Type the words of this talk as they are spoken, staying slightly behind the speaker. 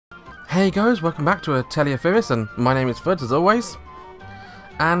Hey guys, welcome back to Atelier Firis, and my name is Fud as always.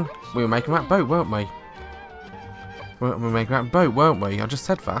 And we were making that boat, weren't we? We were making that boat, weren't we? I just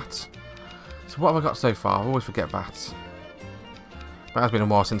said that. So what have I got so far? I always forget that. But it has been a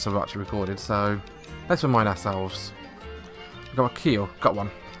while since I've actually recorded, so let's remind ourselves. We've got a keel, got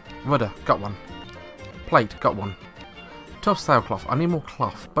one. Rudder, got one. Plate, got one. Tough sailcloth. I need more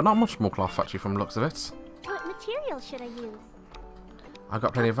cloth, but not much more cloth actually from the looks of it. What material should I use? I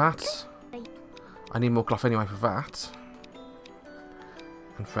got plenty of that. I need more cloth anyway for that.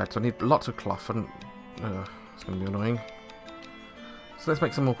 And thread. So I need lots of cloth, and it's going to be annoying. So let's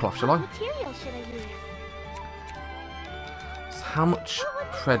make some more cloth, shall I? What material should I use? So how much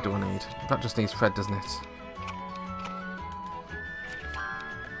thread do I need? That just needs thread, doesn't it?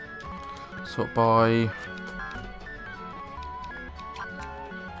 Sort by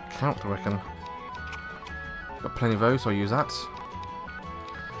count, I reckon. Got plenty of those, so I'll use that.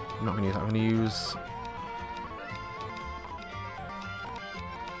 I'm not going to use that. I'm going to use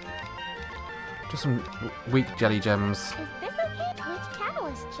just some weak jelly gems. Is this okay? Which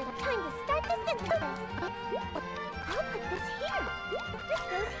catalyst should I time to start the synthesis? I'll put this here. This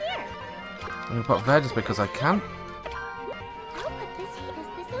goes here. I'm going to put there just because I can. I'll put this here. Is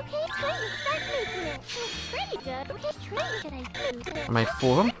this okay? Time to start making it. Pretty good. Which tray should I use? I made 4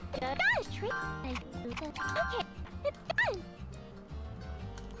 of them. Gosh, tray. Okay, it's done.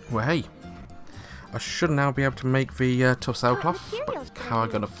 Well, hey, I should now be able to make the tough sailcloth. But how am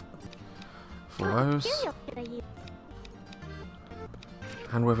I going to for those?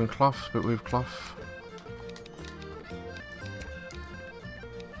 Hand woven cloth, bit weave cloth.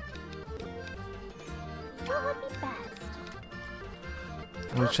 What would be best?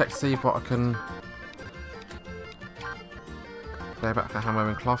 I'm going to check to see what I can go back for hand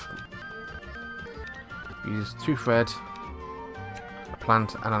woven cloth. Use 2 thread, a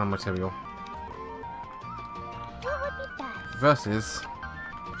plant, and animal material. What would be best? Versus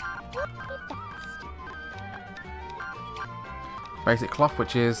What would be best? basic cloth,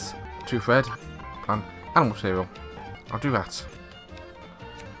 which is 2 thread, and animal material. I'll do that.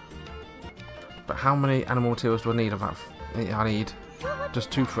 But how many animal materials do I need of that? I need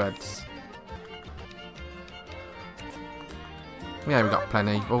just 2 threads. Yeah, we got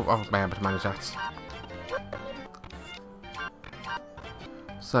plenty. Oh, I'll be able to manage that.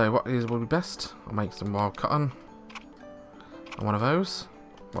 So what will be best? I'll make some wild cotton. And one of those.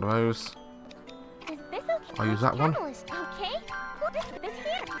 One of those. Is this okay? I'll use that one. Catalyst, okay? Put this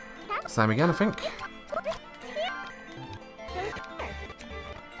here. Same again, I think. Put this here.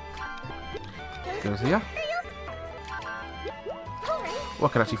 Goes here. Alright. Well,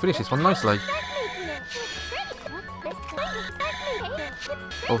 I can actually finish this one nicely. Start making it. It's ready. What's this? Time to start making it. It's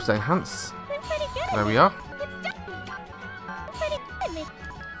ready. Also enhance. I'm pretty good. There we are. It's done. I'm pretty good.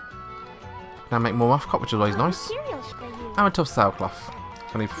 Now make more off cut, which is always nice. What material should I use? And a tough sailcloth.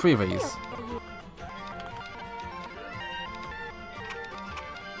 I need 3 of these.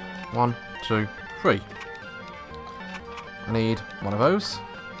 1, 2, 3. I need 1 of those.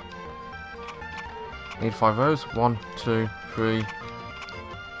 I need 5 of those. 1, 2, 3,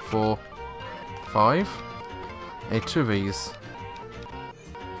 4, 5. I need 2 of these.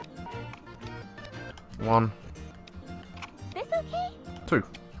 1, This okay? 2. Is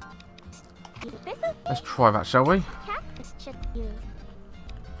this okay? Let's try that, shall we? Cactus should use.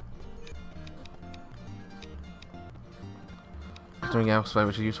 Something else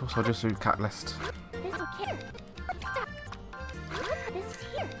which is useful, so I'll just do catalyst. This okay? Stop. I'll put this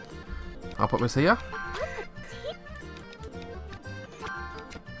here. I'll put this here. I'll put this here.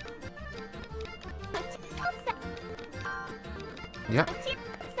 Material set. Yep, Material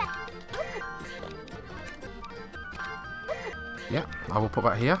set. I'll put this here. yep. I will put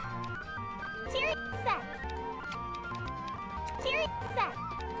that here. Material set. Material set.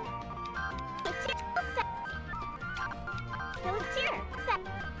 Material set. Material set.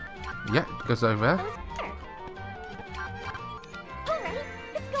 Yep, goes over there. Alright,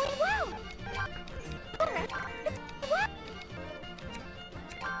 it's going well. Alright, it's going well.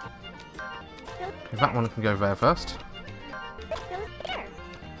 Okay, that one can go there first. This goes here.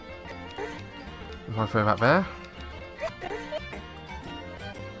 If I throw that there. This goes here.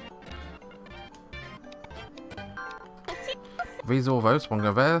 These are all those. One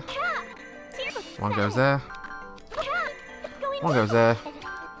go there. One goes there. One goes there.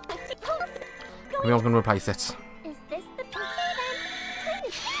 We're all going to replace it. Is this the okay then?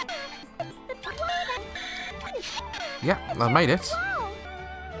 Is this the okay then? Yep, I made it. Wow.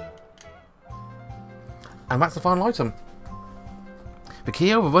 And that's the final item. The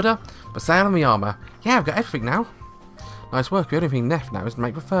keel, the rudder, the sail and the armour. Yeah, I've got everything now. Nice work. The only thing left now is to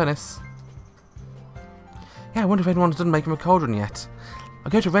make the furnace. Yeah, I wonder if anyone's done making a cauldron yet.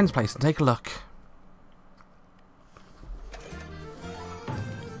 I'll go to Ren's place and take a look.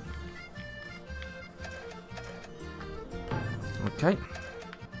 Okay.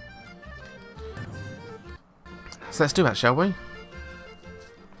 So let's do that, shall we?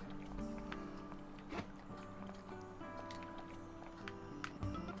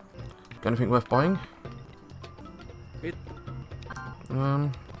 Got anything worth buying?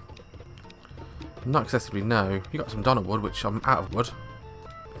 Not excessively, no. You got some Donna wood, which I'm out of wood.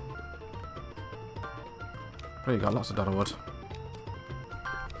 Really got lots of Donna wood.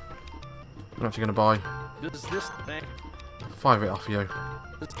 I'm actually going to buy 5 of it off you.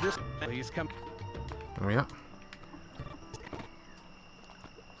 Please come. There we are.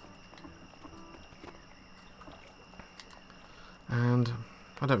 And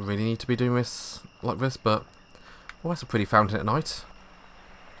I don't really need to be doing this like this, but oh, that's a pretty fountain at night.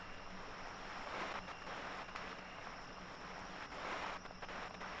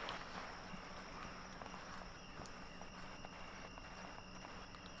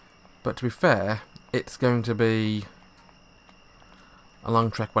 But to be fair, it's going to be a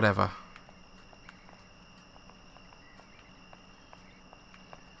long trek, whatever.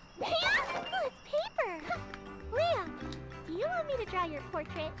 Oh, it's paper! Leah, do you want me to draw your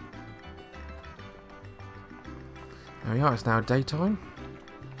portrait? There we are, it's now daytime.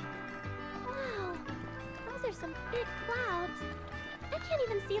 Wow, those are some big clouds. I can't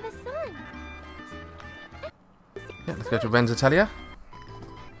even see the sun. Yeah, let's go to Ren's atelier.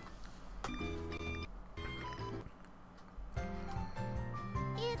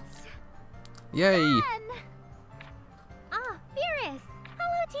 It's Yay! fun! Ah, Firis!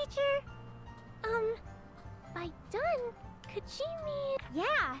 Hello, teacher! By done, could she mean...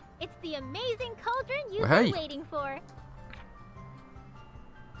 Yeah, it's the amazing cauldron you've Hey. been waiting for.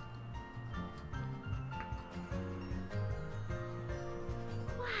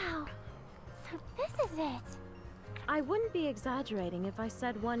 Wow, so this is it. I wouldn't be exaggerating if I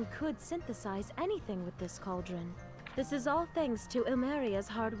said one could synthesize anything with this cauldron. This is all thanks to Ilmeria's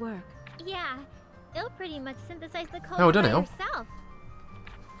hard work. Yeah, Il pretty much synthesized the cauldron Oh, done by Il? herself.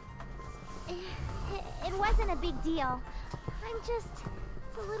 It wasn't a big deal. I'm just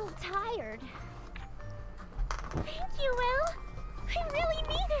a little tired. Thank you, Il. I really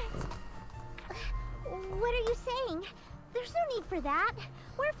mean it. What are you saying? There's no need for that.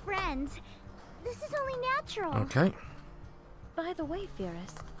 We're friends. This is only natural. Okay. By the way,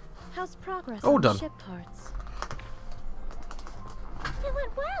 Firis, how's progress All on done. ship parts? It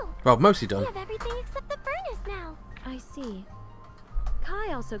went well. Well, mostly We done. have everything except the furnace now. I see.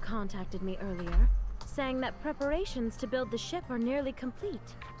 Kai also contacted me earlier, saying that preparations to build the ship are nearly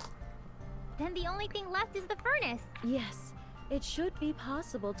complete. Then the only thing left is the furnace. Yes, it should be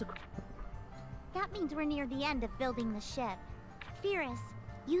possible to... That means we're near the end of building the ship. Firis,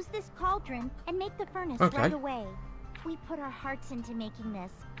 use this cauldron and make the furnace Okay. right away. We put our hearts into making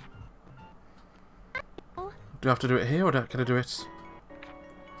this. Do I have to do it here, or can I do it?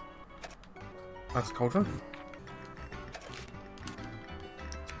 That's the cauldron.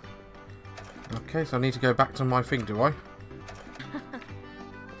 Okay, so I need to go back to my thing, do I?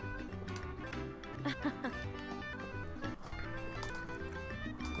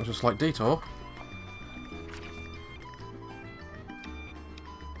 There's a slight detour.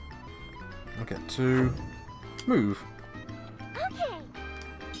 I get to move. Okay.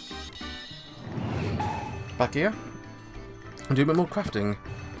 Back here. And do a bit more crafting.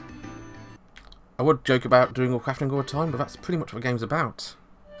 I would joke about doing all crafting all the time, but that's pretty much what the game's about.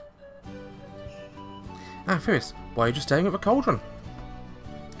 Ah, Firis, why are you just staying at the cauldron?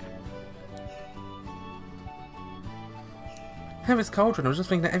 Hey, this cauldron, I was just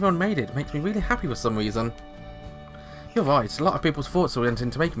thinking that everyone made it. It makes me really happy for some reason. You're right, a lot of people's thoughts went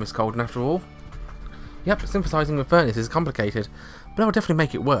into making this cauldron after all. Yep, synthesizing the furnace is complicated, but I'll definitely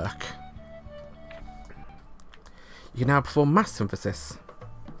make it work. You can now perform mass synthesis.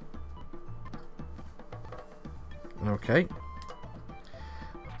 Okay.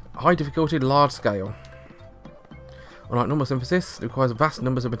 High difficulty, large scale. Unlike normal synthesis, it requires vast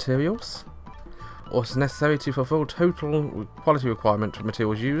numbers of materials, or is necessary to fulfill total quality requirement for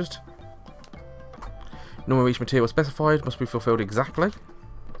materials used. Number of each material specified must be fulfilled exactly.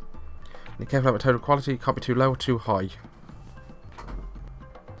 Be careful about the total quality, it can't be too low or too high.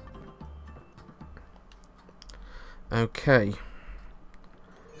 Okay.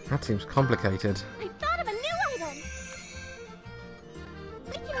 That seems complicated. I thought of a new item.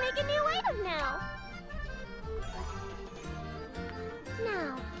 We can make a new item now.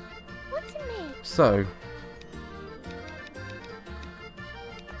 Now, what to make? So,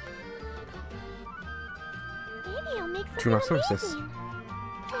 Maybe I'll make True something math services. amazing.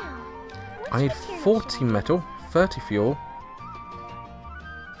 Now, which I need material 40 should I metal, 30 fuel.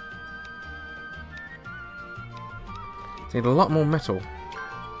 I need a lot more metal. use?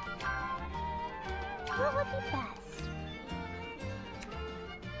 What would be best?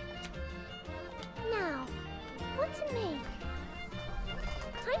 Now, what to make?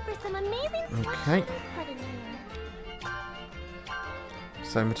 Time for some amazing stuff Okay. to put in here.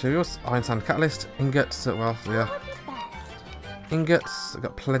 So materials, iron sand catalyst, ingots, well, yeah. What would be best? Ingots, I've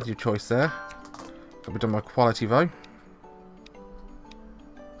got plenty of choice there. Got to be done by quality though.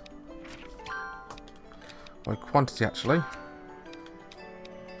 By quantity actually.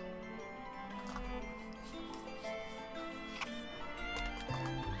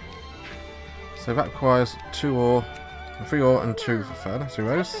 So that requires 2 ore, 3 ore and 2 furnace, 2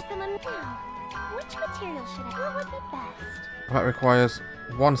 rows. Time for some now, which material should I? What would be best? That requires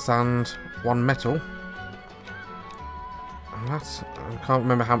 1 sand, 1 metal. And that's, I can't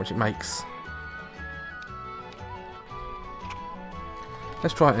remember how much it makes.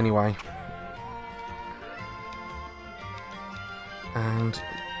 Let's try it anyway. And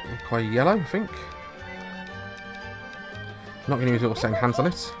require yellow, I think. Not going to use all saying hands on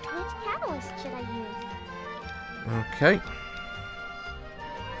it. Which catalyst should I use? Okay.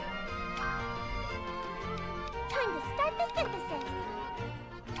 Time to start the synthesis.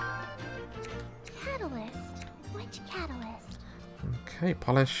 Catalyst. Which catalyst? Okay,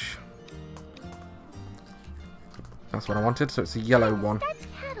 polish. That's what I wanted, so it's a yellow one. Start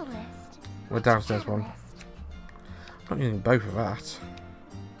catalyst. Or a downstairs one. Catalyst. I'm not using both of that.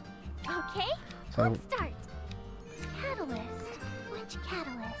 Okay, So let's start. Catalyst. Which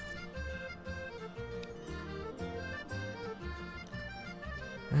catalyst?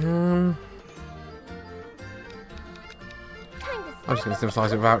 I'm Time to just going to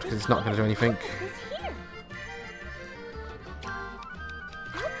synthesize it without because it's not going to do anything. This here.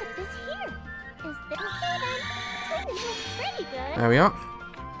 I'll put this here. Is this okay then? Timing looks pretty good. There we are.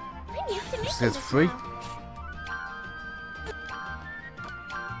 I'm used to making Says this free. now.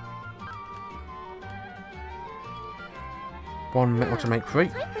 1 metal to make 3.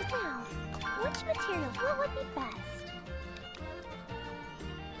 Time for now. Which material? What would be best?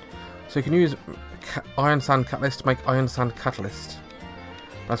 So you can use iron sand catalyst to make iron sand catalyst.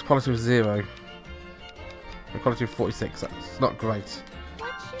 That's quality of 0. And quality of 46. That's not great.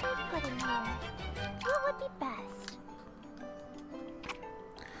 What should I put in here? What would be best?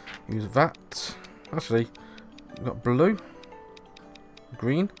 Use that. Actually, we've got blue,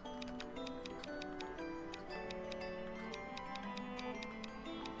 green.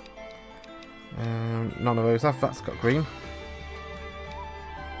 None of those have. That's got green.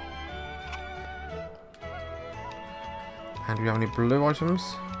 And do we have any blue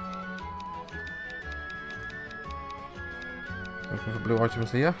items? Looking for blue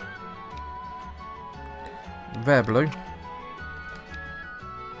items here. They're blue.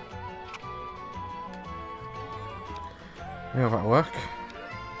 Yeah, that'll work.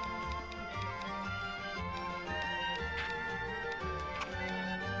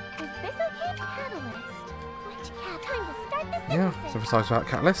 Is this okay? Catalyst. Which cat? Time to start the Yeah, synthesis. so besides that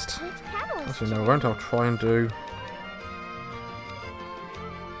catalyst. Which catalyst? Actually, no, should I won't. I'll try and do.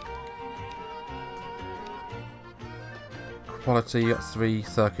 Quality 3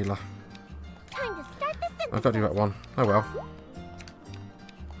 circular. Time to start the synthesis. I've got to do that one. Oh well.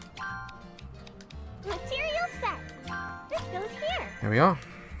 Material set. This goes here. Here we are.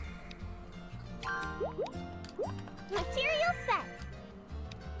 Material set.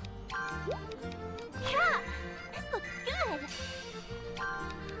 Yeah, this looks good.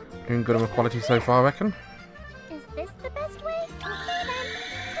 Doing good on the quality so far, I reckon. Is this the best way? Okay then.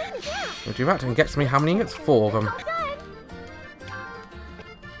 Time to go. We'll do that and gets me how many ingots? 4 of them. All done.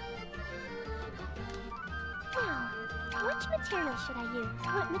 Now, which material should I use?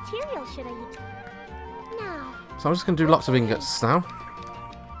 What material should I use? Now, So I'm just going to do lots of ingots now.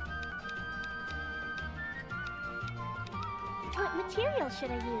 what material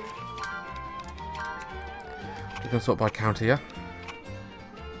should I use? You can sort by count here.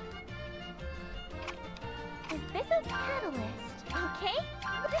 Is this a catalyst? Okay,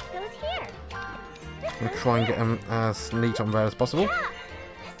 this goes here. This I'm going goes to try and here. get them as neat on there as possible. Yeah,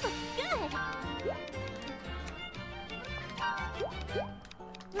 this looks good.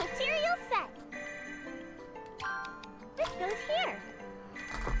 Material set. This goes here.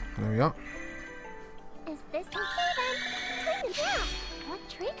 There we are. Is this okay then? Time to down. What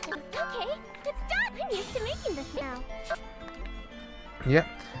trait is okay? It's done. I'm used to making this now. Yeah,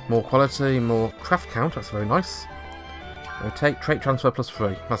 more quality, more craft count. That's very nice. Rotate, trait transfer plus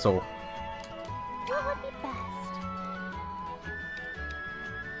 3. That's all. What would be best?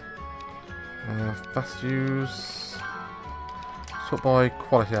 Fast use. Sort by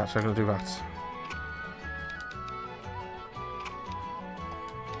quality, actually, I'm going to do that.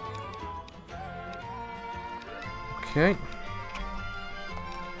 Okay.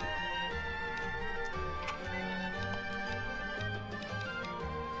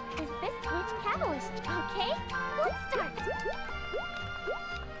 Is this which catalyst? Okay, let's start.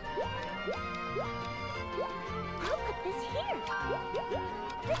 I'll put this here.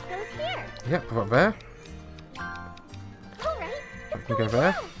 This goes here. Yep, put that there. Alright, That can go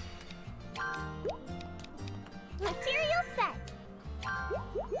there. material set.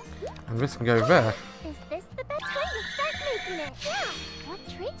 And this can go there. Is this the best time to start making it? Yeah. What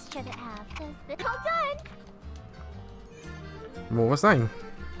traits should it have? Does this all done? More the same.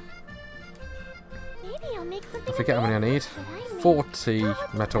 Maybe I'll make something. I forget how many I need. Should I make 40 what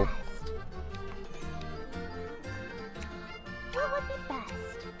would be metal. best? What would be best?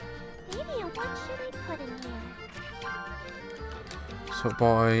 Maybe what should I put in here? Sort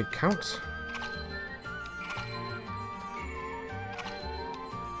by count.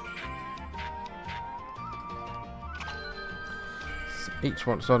 So each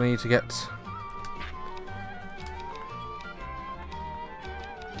one, so I need to get.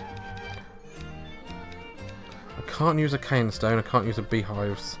 I can't use a cane stone, I can't use a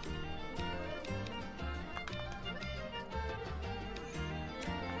beehives.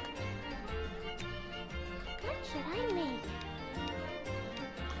 What should I make?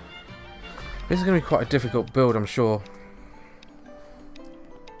 This is going to be quite a difficult build, I'm sure.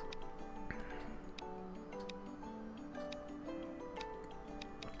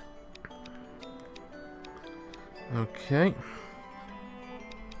 Okay.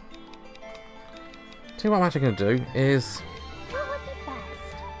 See what I'm actually going to do is What would be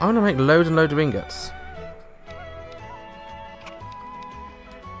best? I'm going to make loads and loads of ingots.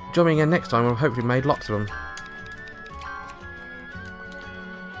 Join me again next time, I've hopefully made lots of them.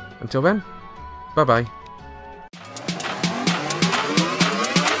 Until then, bye bye.